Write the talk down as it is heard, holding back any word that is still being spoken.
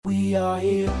We are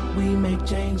here, we make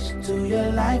change to your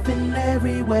life in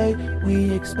every way.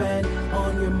 We expand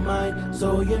on your mind,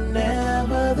 so you're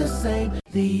never the same.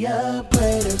 The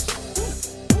Upgraders.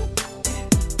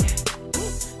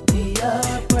 The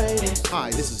Upgraders. Hi,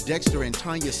 this is Dexter and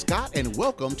Tanya Scott, and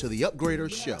welcome to the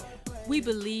Upgraders Show. We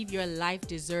believe your life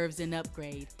deserves an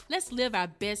upgrade. Let's live our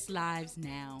best lives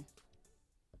now.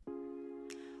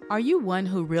 Are you one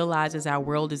who realizes our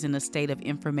world is in a state of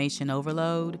information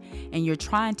overload and you're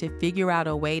trying to figure out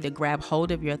a way to grab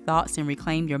hold of your thoughts and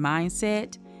reclaim your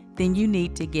mindset? Then you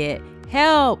need to get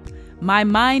help. My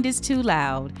Mind is Too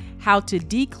Loud: How to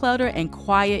Declutter and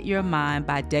Quiet Your Mind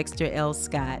by Dexter L.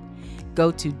 Scott.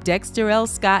 Go to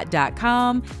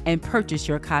dexterlscott.com and purchase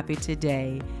your copy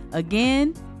today.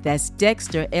 Again, that's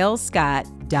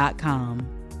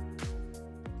dexterlscott.com.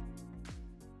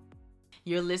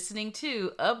 You're listening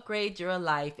to Upgrade Your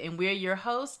Life, and we're your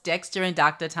hosts, Dexter and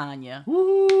Dr. Tanya.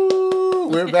 Woo!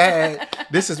 We're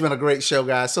back. This has been a great show,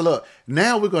 guys. So look,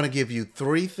 now we're going to give you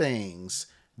 3 things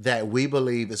that we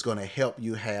believe is going to help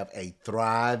you have a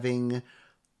thriving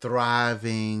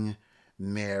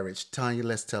marriage. Tanya,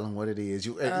 let's tell them what it is.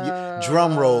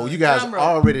 Drum roll. You guys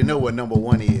already know what number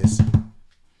 1 is.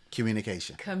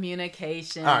 Communication.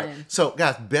 Communication. All right. So,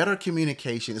 guys, better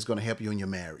communication is going to help you in your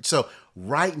marriage. So,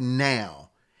 right now,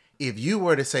 if you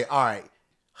were to say, all right,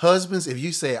 husbands, if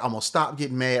you say, I'm going to stop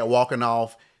getting mad, walking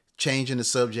off, changing the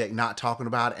subject, not talking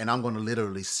about it, and I'm going to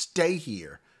literally stay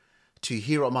here to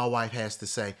hear what my wife has to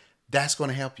say, that's going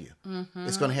to help you. Mm-hmm.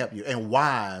 It's going to help you. And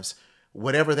wives,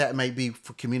 whatever that may be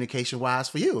for communication-wise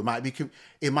for you,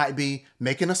 it might be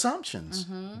making assumptions.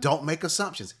 Mm-hmm. Don't make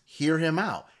assumptions. Hear him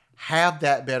out. Have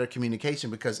that better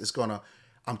communication, because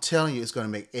I'm telling you, it's going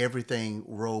to make everything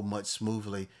roll much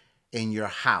smoothly in your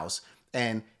house.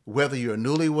 And whether you're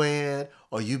newlywed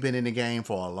or you've been in the game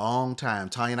for a long time,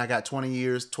 Tanya and I got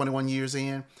 21 years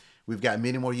in. We've got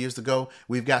many more years to go.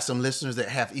 We've got some listeners that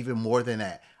have even more than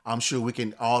that. I'm sure we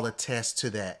can all attest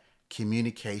to that.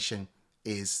 Communication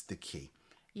is the key.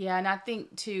 Yeah, and I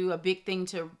think, too, a big thing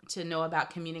to know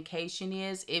about communication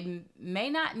is it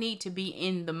may not need to be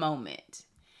in the moment.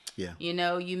 Yeah. You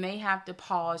know, you may have to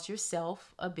pause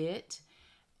yourself a bit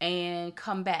and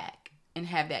come back and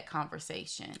have that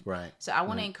conversation. Right. So I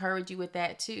want to encourage you with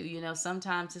that too. You know,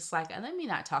 sometimes it's like, let me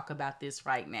not talk about this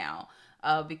right now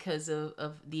because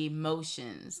of the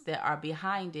emotions that are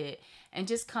behind it, and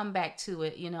just come back to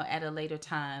it, you know, at a later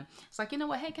time. It's like, you know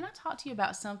what, hey, can I talk to you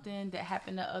about something that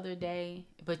happened the other day?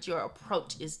 But your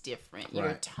approach is different. Right.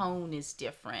 Your tone is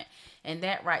different. And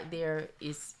that right there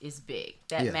is big.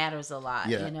 That matters a lot,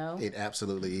 you know? It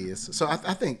absolutely is. So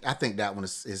I think that one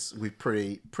is we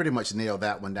pretty much nailed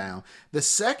that one down. The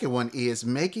second one is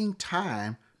making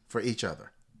time for each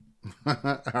other.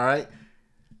 All right?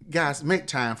 Guys, make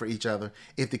time for each other.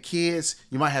 If the kids,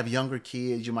 you might have younger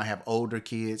kids, you might have older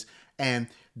kids, and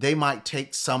they might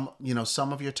take some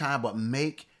of your time, but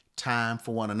make time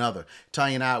for one another.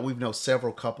 Tanya and I, we've known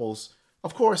several couples.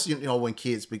 Of course,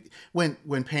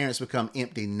 when parents become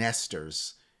empty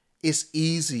nesters, it's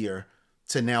easier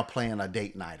to now plan a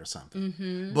date night or something.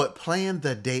 Mm-hmm. But plan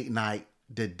the date night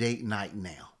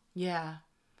now. Yeah.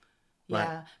 Right.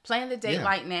 Yeah, plan the date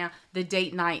night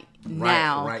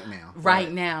now.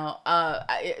 Right now.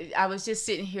 I was just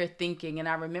sitting here thinking, and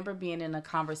I remember being in a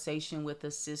conversation with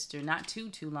a sister not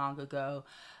too long ago.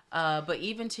 But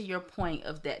even to your point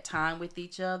of that time with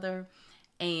each other,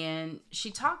 and she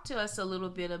talked to us a little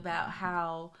bit about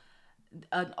how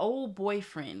an old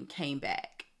boyfriend came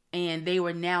back, and they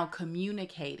were now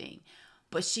communicating.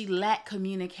 But she lacked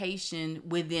communication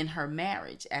within her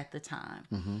marriage at the time.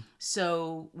 Mm-hmm.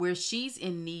 So where she's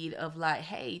in need of like,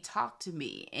 hey, talk to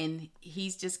me. And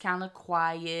he's just kind of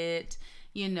quiet,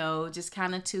 you know, just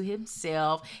kind of to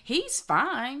himself. He's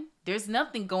fine. There's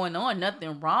nothing going on,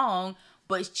 nothing wrong.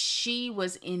 But she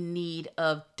was in need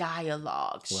of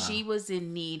dialogue. Wow. She was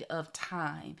in need of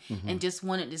time, and just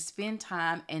wanted to spend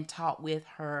time and talk with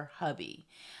her hubby.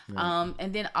 Right.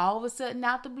 And then all of a sudden,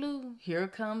 out the blue, here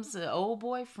comes the old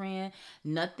boyfriend.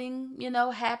 Nothing,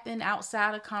 happened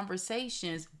outside of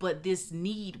conversations, but this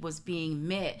need was being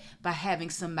met by having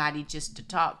somebody just to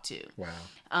talk to. Wow.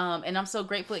 And I'm so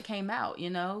grateful it came out,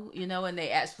 and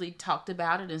they actually talked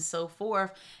about it and so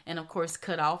forth. And of course,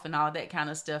 cut off and all that kind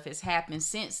of stuff has happened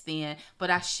since then.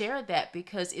 But I share that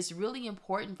because it's really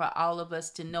important for all of us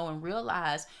to know and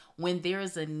realize when there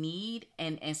is a need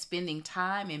and spending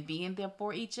time and being there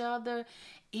for each other,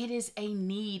 It is a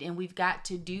need, and we've got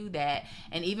to do that.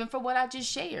 And even for what I just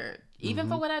shared,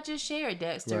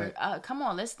 Dexter, come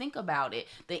on, let's think about it.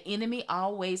 The enemy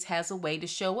always has a way to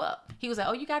show up. He was like,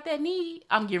 oh, you got that need?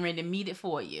 I'm getting ready to meet it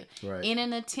for you. Right. In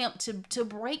an attempt to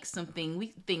break something,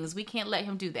 we can't let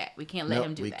him do that. We can't let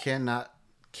him do that. We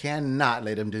cannot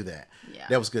let him do that. Yeah.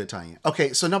 That was good, Tanya.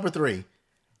 Okay, so number 3,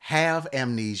 have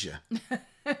amnesia.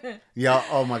 Y'all,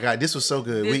 oh my God, this was so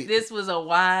good. This was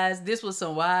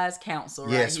some wise counsel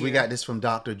right yes, here. We got this from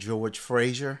Dr. George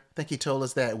Frazier. I think he told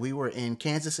us that we were in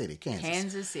Kansas City.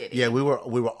 Yeah, we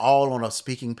were all on a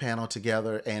speaking panel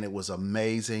together, and it was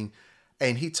amazing.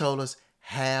 And he told us,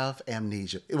 have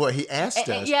amnesia. Well, he asked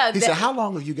us. He said, how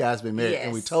long have you guys been married? Yes.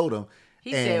 And we told him.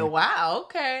 He said, wow,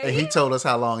 okay. And he told us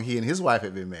how long he and his wife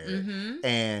had been married. Mm-hmm.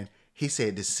 And he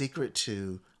said the secret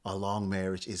to a long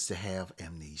marriage is to have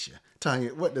amnesia.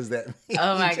 Tanya, what does that mean?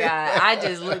 Oh my God. I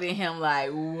just looked at him like,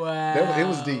 wow. It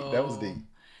was deep. That was deep.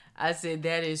 I said,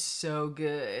 that is so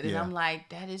good. And I'm like,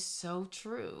 that is so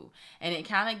true. And it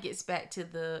kind of gets back to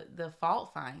the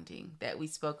fault finding that we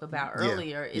spoke about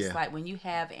earlier. It's like when you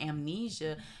have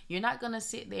amnesia, you're not going to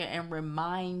sit there and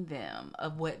remind them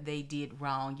of what they did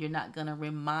wrong. You're not going to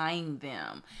remind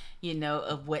them,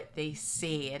 of what they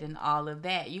said and all of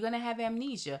that. You're going to have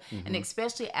amnesia. Mm-hmm. And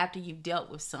especially after you've dealt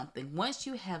with something. Once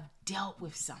you have dealt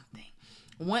with something,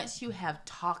 once you have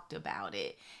talked about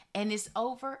it, and it's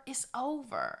over, it's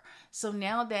over. So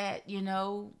now that,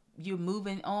 you're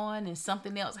moving on and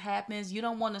something else happens, you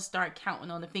don't want to start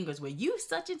counting on the fingers where you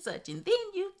such and such, and then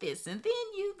you this, and then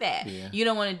you that. Yeah. You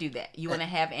don't want to do that. You want to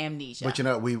have amnesia. But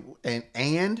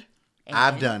and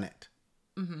I've done it.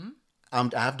 Mm-hmm.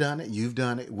 I've done it. You've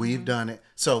done it. We've done it.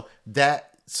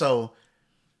 That was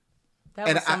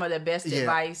some of the best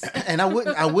advice. And I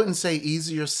wouldn't say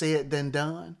easier said than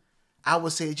done. I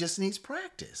would say it just needs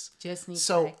practice. Practice.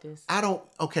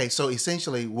 So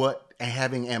essentially what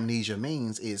having amnesia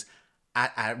means is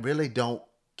I really don't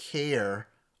care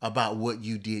about what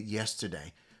you did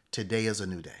yesterday. Today is a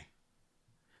new day.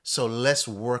 So let's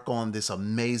work on this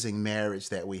amazing marriage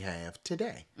that we have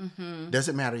today. Mm-hmm.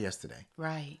 Doesn't matter yesterday.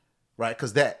 Right. Right?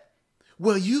 Because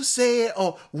you said,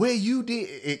 or where you did,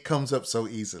 it comes up so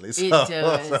easily. So, it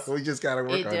does. So we just got to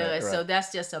work on that. It does. Right? So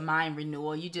that's just a mind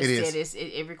renewal. You just said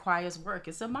it requires work.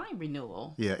 It's a mind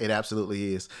renewal. Yeah, it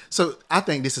absolutely is. So I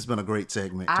think this has been a great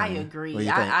segment. I agree.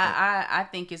 I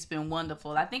think it's been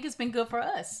wonderful. I think it's been good for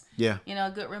us. Yeah. A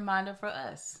good reminder for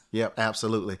us. Yep,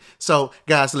 absolutely. So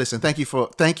guys, listen, thank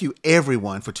you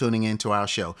everyone for tuning in to our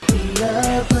show.